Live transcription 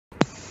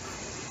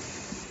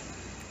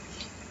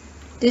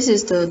This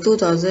is the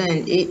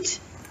 2008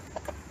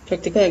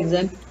 practical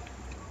exam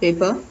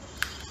paper.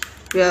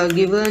 We are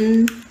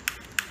given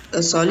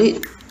a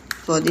solid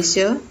for this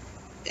year,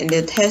 and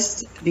the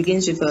test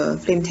begins with a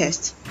flame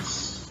test.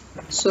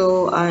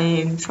 So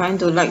I'm trying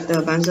to light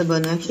the Bunsen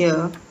burner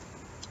here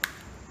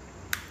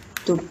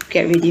to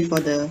get ready for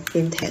the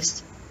flame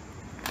test.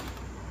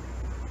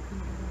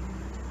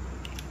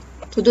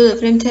 To do the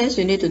flame test,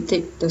 you need to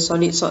take the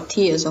solid salt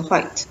tea as a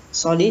white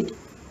solid.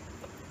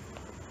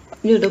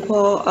 You need to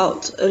pour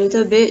out a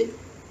little bit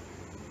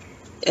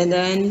and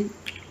then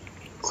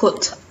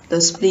coat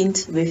the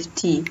splint with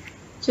tea.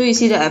 So you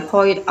see that I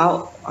pour it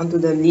out onto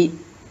the lid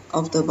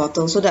of the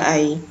bottle so that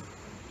I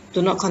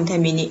do not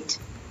contaminate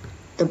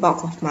the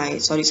bulk of my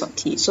solid salt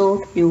tea.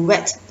 So you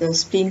wet the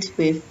splint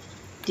with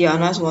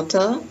deionized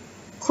water,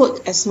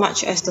 coat as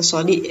much as the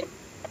solid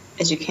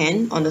as you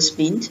can on the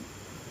splint.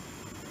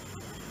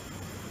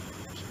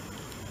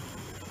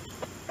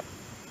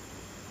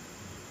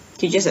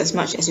 Okay, just as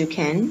much as you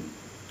can.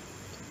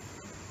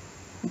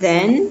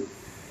 Then,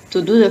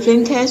 to do the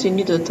flame test, you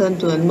need to turn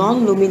to a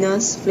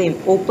non-luminous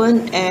flame.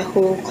 Open air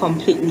hole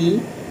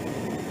completely.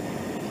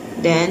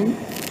 Then,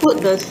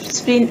 put the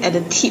splint at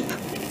the tip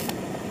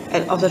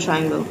of the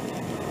triangle.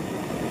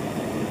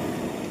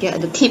 Yeah,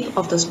 at the tip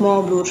of the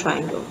small blue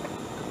triangle.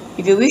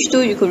 If you wish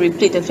to, you could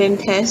repeat the flame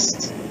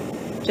test.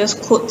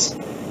 Just coat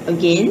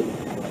again.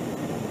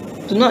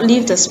 Do not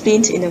leave the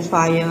splint in the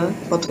fire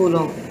for too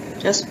long.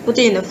 Just put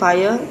it in the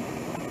fire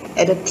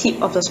at the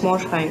tip of the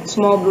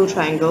small blue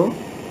triangle.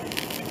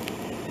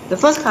 The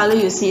first color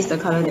you see is the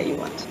color that you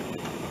want.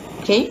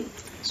 Okay,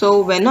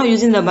 so when not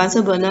using the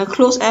Bunsen burner,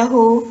 close air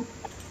hole,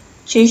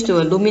 change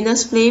to a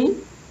luminous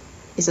flame.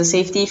 It's a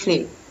safety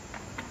flame.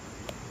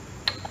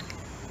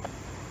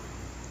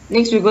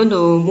 Next, we're going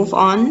to move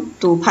on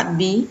to part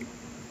B,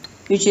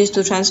 which is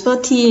to transfer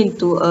tea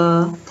into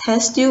a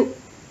test tube.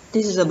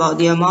 This is about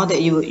the amount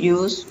that you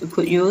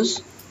could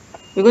use.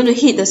 We're going to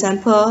heat the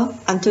sample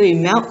until it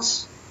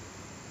melts,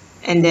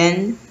 and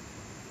then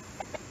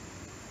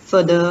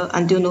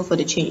until no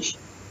further change.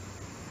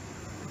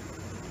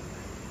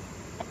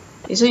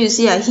 Okay, so you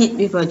see I heat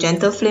with a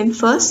gentle flame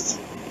first.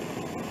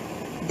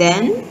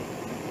 Then,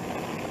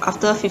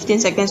 after 15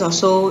 seconds or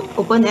so,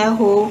 open air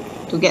hole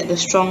to get the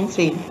strong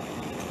flame.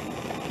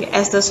 Okay,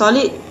 as the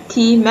solid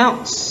tea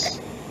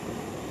melts,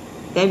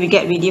 then we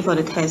get ready for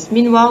the test.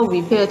 Meanwhile,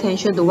 we pay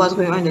attention to what's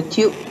going on in the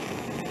tube.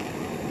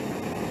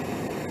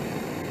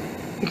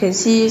 You can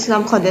see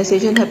some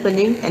condensation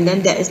happening, and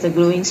then that is the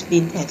glowing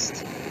splint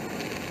test.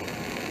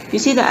 You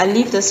see that I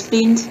leave the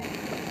splint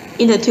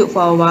in the tube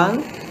for a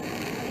while,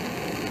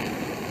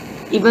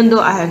 even though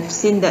I have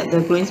seen that the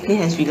glowing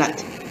splint has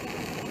relight.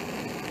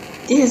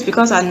 This is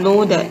because I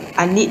know that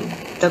I need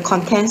the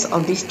contents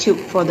of this tube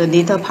for the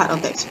later part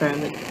of the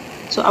experiment.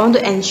 So I want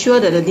to ensure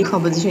that the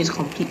decomposition is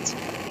complete.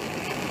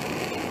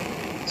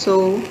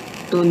 So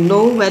to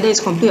know whether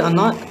it's complete or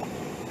not,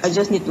 I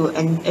just need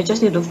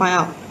to find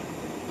out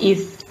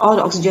if all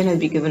the oxygen has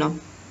been given off.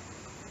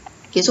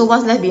 Okay, so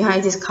what's left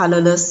behind is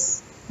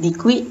colorless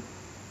liquid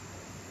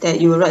that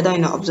you will write down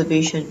in your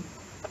observation.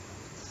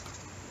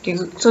 Okay,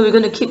 so we're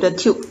going to keep the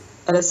tube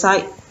at the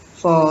side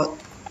for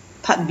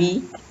part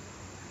B.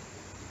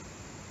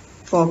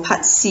 For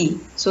part C,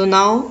 so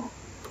now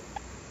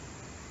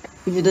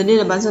if you don't need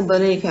a Bunsen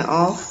burner, you can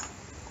off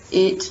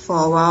it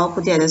for a while,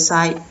 put it at the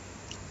side.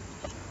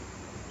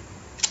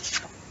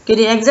 Okay,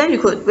 the exam you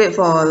could wait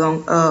for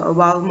a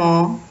while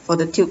more for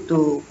the tube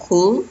to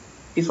cool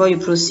before you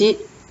proceed.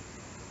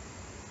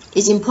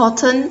 It's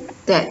important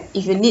that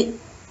if you need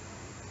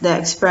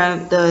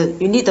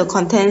the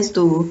contents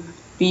to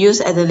be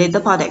used at the later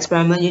part of the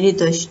experiment, you need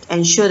to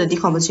ensure the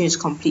decomposition is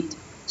complete.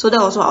 So that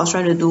was what I was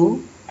trying to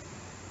do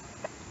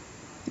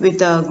with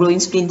the glowing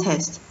splint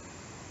test.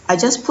 I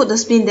just put the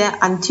splint there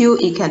until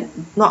it can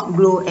not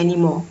glow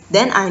anymore.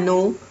 Then I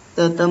know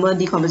the thermal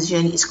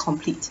decomposition is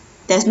complete.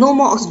 There's no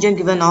more oxygen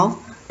given off.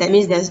 That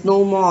means there's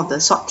no more of the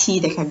salt tea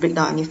that can break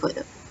down any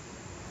further.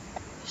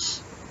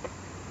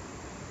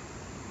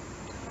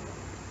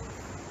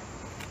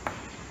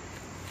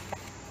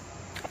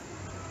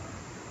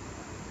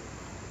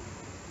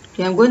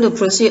 Okay, I'm going to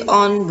proceed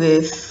on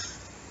with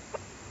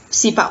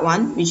C part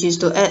 1, which is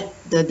to add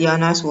the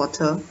deionized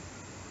water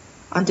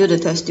until the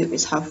test tube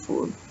is half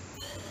full.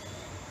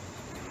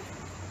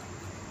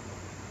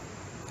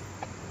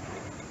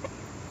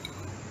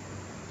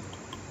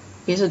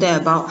 Okay, so they're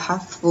about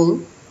half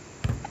full.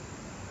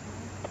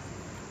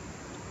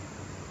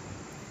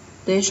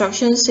 The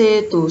instructions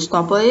say to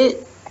stopper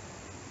it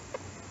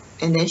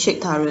and then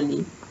shake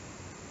thoroughly.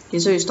 Okay,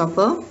 so you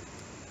stopper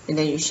and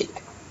then you shake.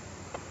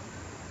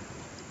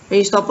 When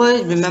you stopper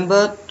it,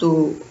 remember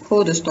to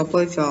hold the stopper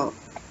with your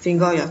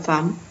finger or your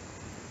thumb.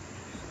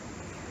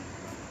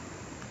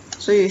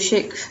 So you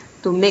shake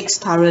to mix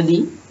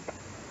thoroughly.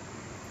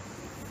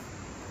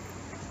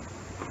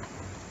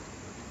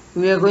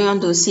 We are going on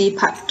to see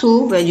part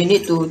 2, where you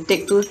need to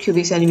take 2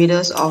 cubic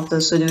centimeters of the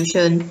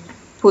solution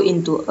put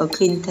into a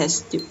clean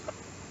test tube.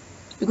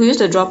 You could use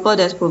the dropper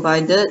that's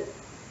provided.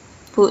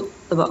 Put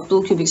about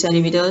 2 cubic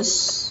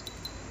centimeters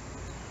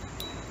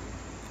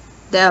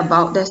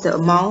thereabout, that's the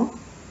amount.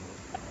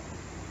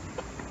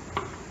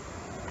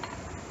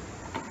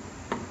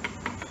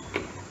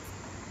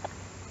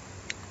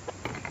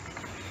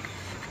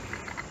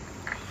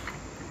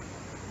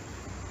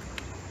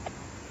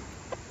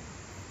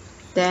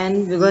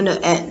 Then we're going to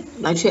add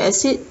nitric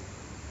acid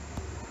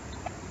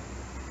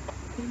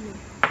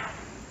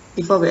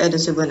before we add the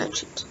silver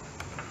nitrate,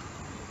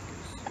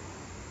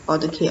 or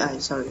the Ki,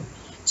 sorry.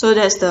 So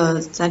that's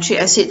the nitric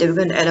acid that we're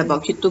going to add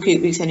about 2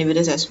 cubic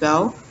centimeters as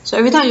well. So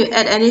every time you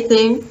add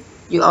anything,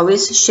 you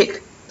always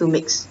shake to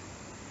mix.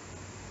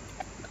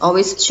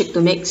 Always shake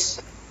to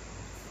mix.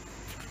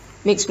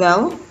 Mix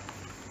well.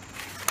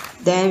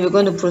 Then we're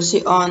going to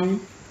proceed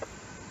on.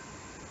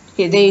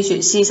 Okay, then you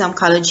should see some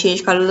color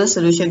change. Colorless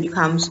solution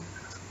becomes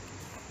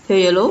pale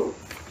yellow.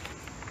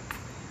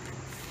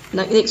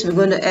 Next, we're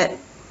going to add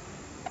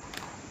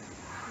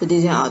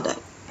potassium iodide.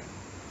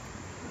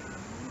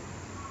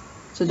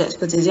 So that's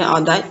potassium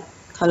iodide,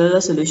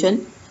 colorless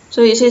solution.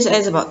 So it says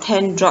adds about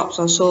 10 drops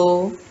or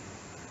so.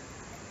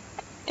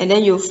 And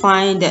then you'll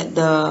find that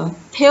the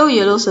pale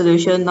yellow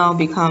solution now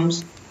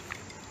becomes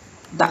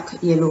dark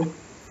yellow.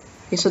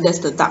 Okay, so that's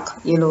the dark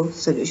yellow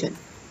solution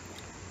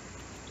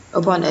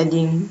upon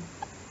adding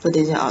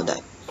potassium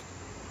iodide.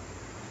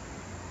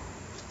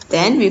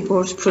 Then we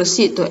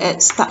proceed to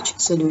add starch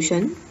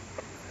solution,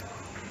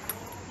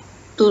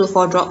 2 to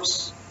 4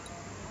 drops.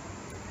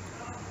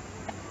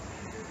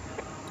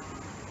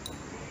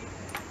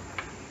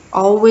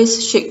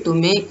 Always shake to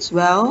mix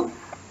well,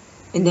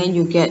 and then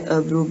you get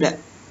a blue-black,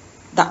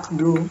 dark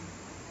blue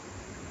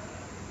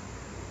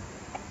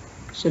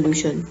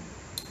solution.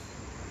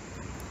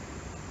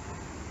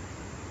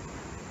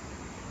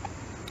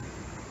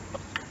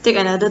 Take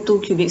another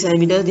 2 cubic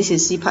centimeters, this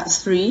is C part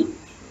 3.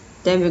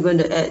 Then we're going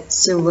to add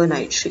silver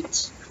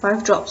nitrate,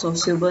 5 drops of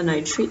silver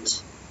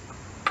nitrate.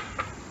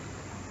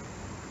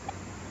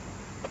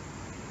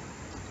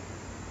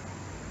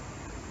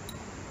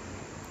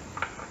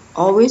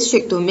 Always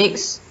shake to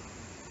mix.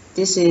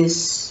 This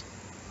is,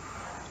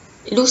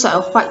 it looks like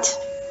a white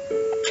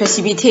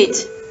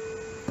precipitate.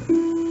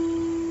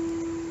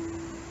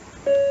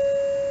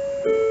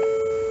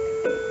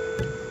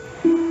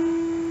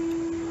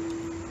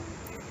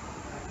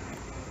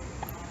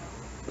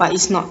 But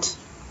it's not.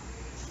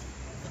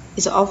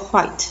 It's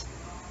off-white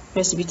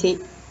precipitate.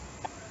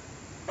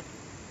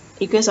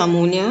 Aqueous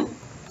ammonia,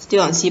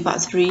 still on C part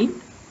 3.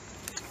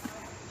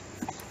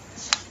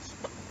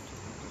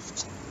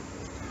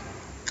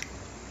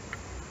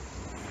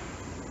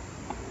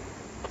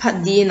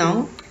 Part D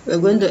now, we're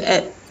going to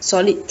add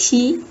solid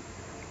T.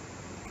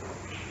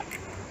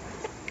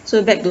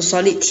 So back to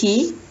solid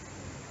T,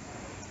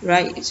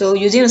 right? So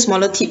using a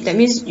smaller tip, that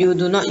means you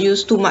do not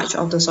use too much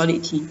of the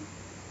solid T.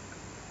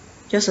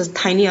 Just a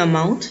tiny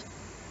amount.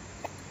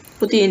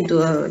 Put it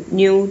into a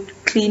new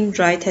clean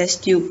dry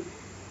test tube.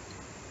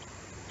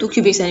 2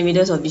 cubic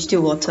centimeters of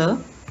distilled water.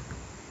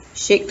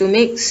 Shake to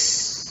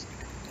mix.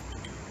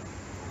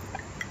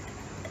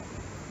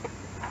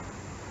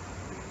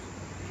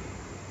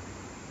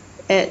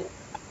 Add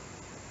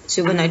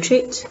silver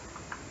nitrate.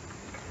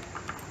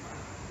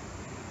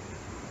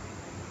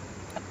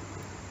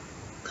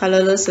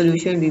 Colorless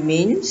solution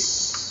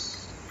remains.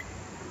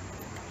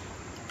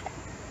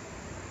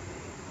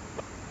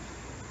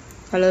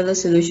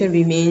 Colorless solution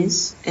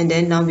remains, and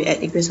then now we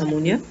add aqueous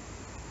ammonia.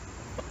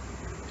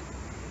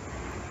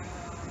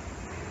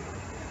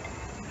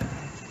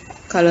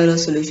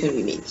 Colorless solution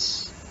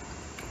remains.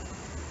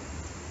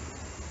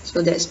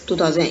 So that's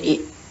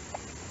 2008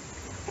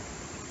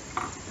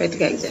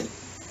 practical exam.